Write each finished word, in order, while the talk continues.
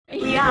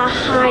are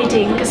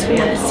hiding because we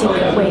are the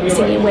secret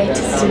singing waiters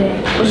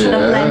today. We're going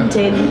to blend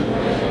in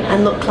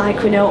and look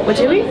like we know what we're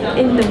doing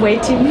in the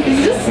waiting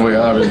business. We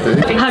are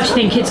indeed. How do you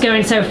think it's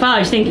going so far?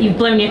 Do you think you've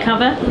blown your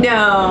cover?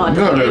 No,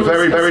 No,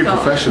 very, very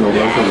professional,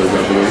 both of us,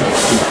 I believe.